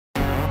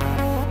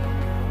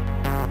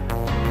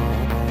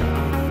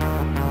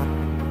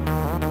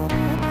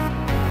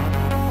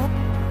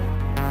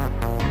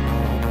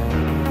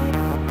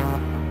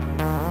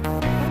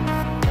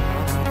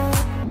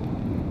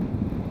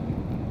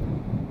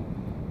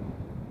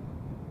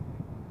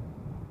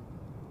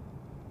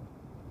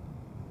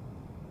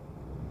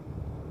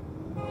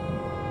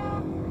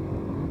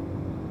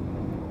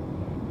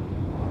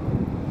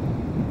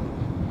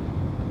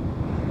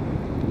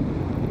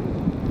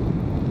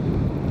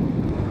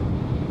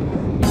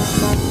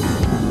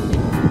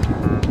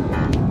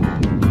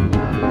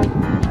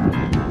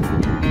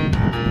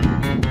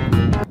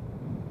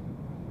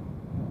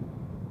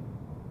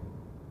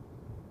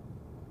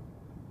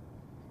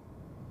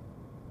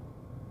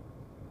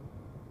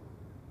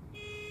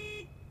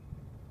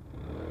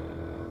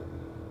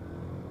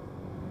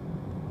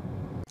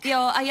Jo,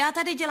 a já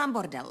tady dělám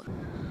bordel.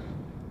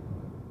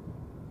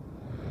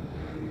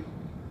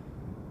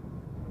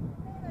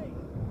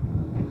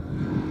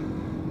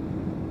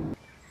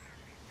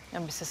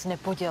 Aby ses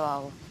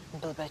nepodělal,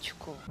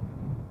 blbečku.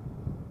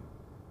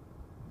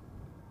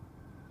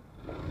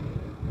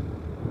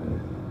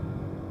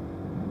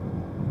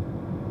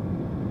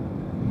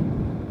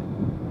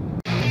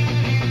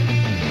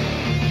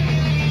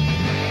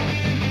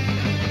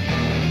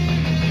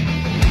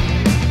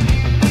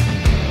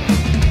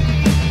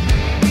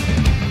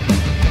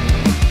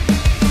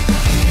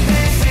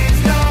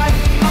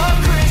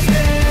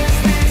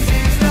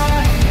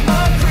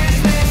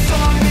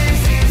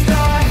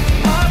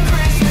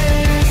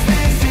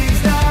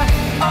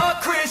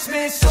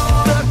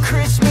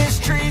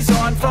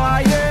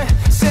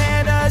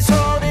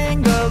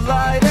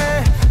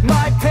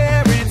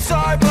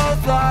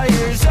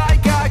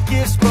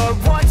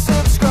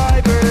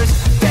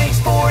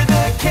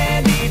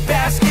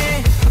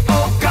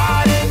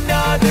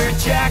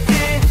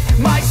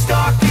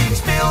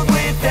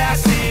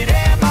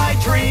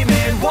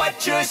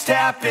 Just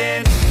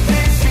happened.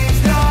 This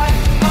is not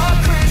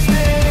a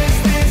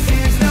Christmas. This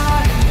is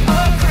not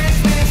a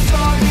Christmas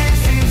song.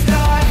 This is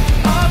not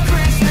a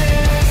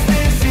Christmas.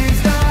 This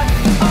is not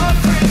a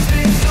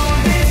Christmas song.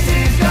 This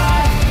is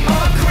not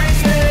a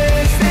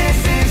Christmas.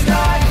 This is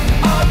not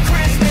a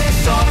Christmas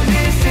song.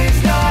 This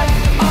is not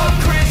a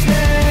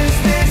Christmas.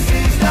 This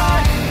is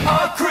not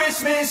a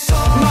Christmas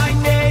song. My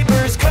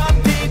neighbors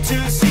compete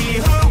to see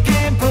who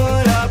can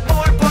put up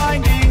more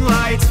blinding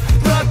lights.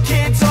 The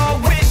kids all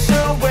wish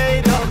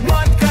away the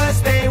month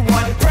 'cause they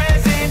want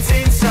presents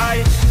in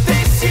sight.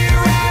 This year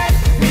had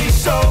me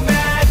so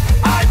mad,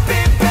 I've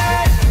been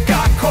bad,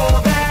 got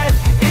coal that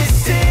is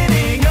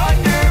sitting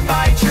under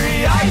my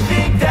tree. I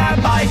think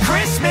that my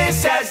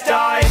Christmas has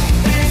died.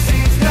 This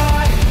is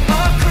not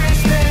a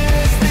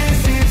Christmas.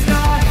 This is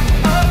not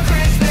a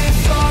Christmas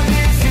song.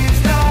 This is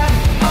not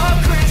a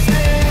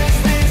Christmas.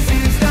 This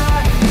is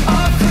not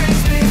a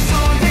Christmas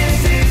song.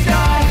 This is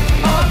not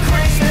a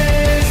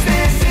Christmas.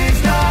 This is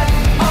not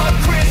a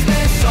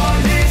Christmas song.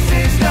 This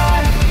is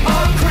not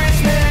a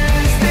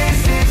Christmas.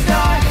 This is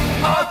not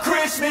a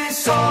Christmas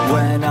song.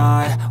 When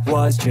I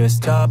was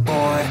just a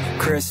boy,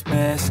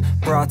 Christmas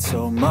brought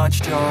so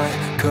much joy.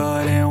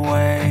 Couldn't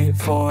wait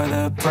for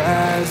the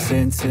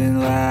presents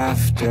and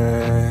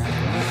laughter.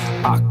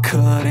 I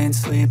couldn't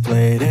sleep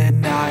late at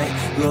night,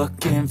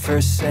 looking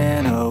for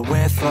Santa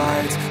with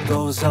lights.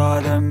 Those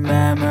are the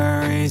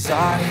memories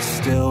I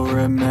still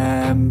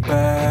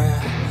remember.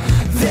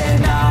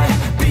 Then I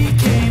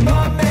became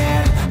a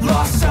man,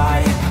 lost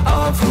sight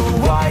of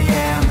who I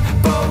am,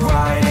 but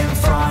right in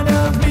front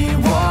of me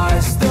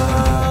was the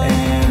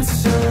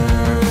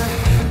answer.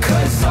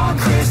 'Cause on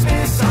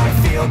Christmas I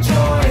feel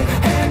joy,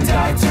 and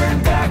I turn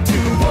back to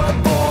a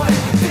boy.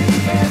 The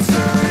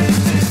answer is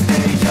to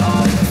stay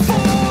young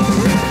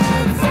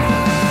forever.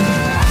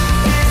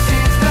 This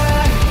is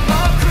not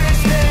a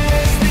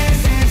Christmas.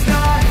 This is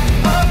not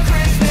a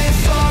Christmas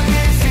song.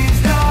 This is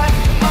not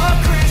a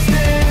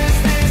Christmas.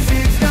 This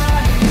is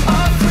not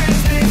a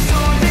Christmas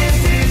song. This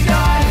is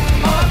not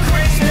a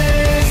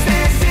Christmas.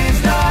 This is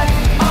not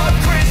a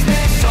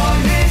Christmas song.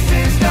 This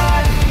is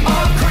not a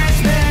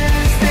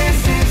Christmas. This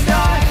is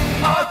not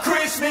a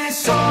Christmas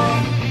song.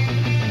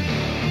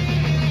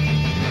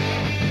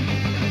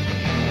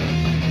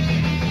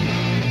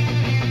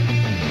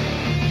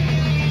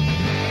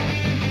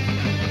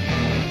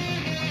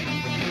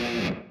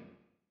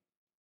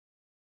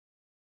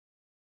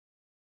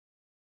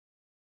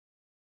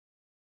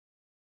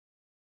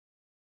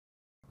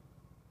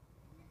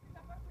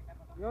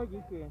 Jo,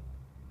 díky.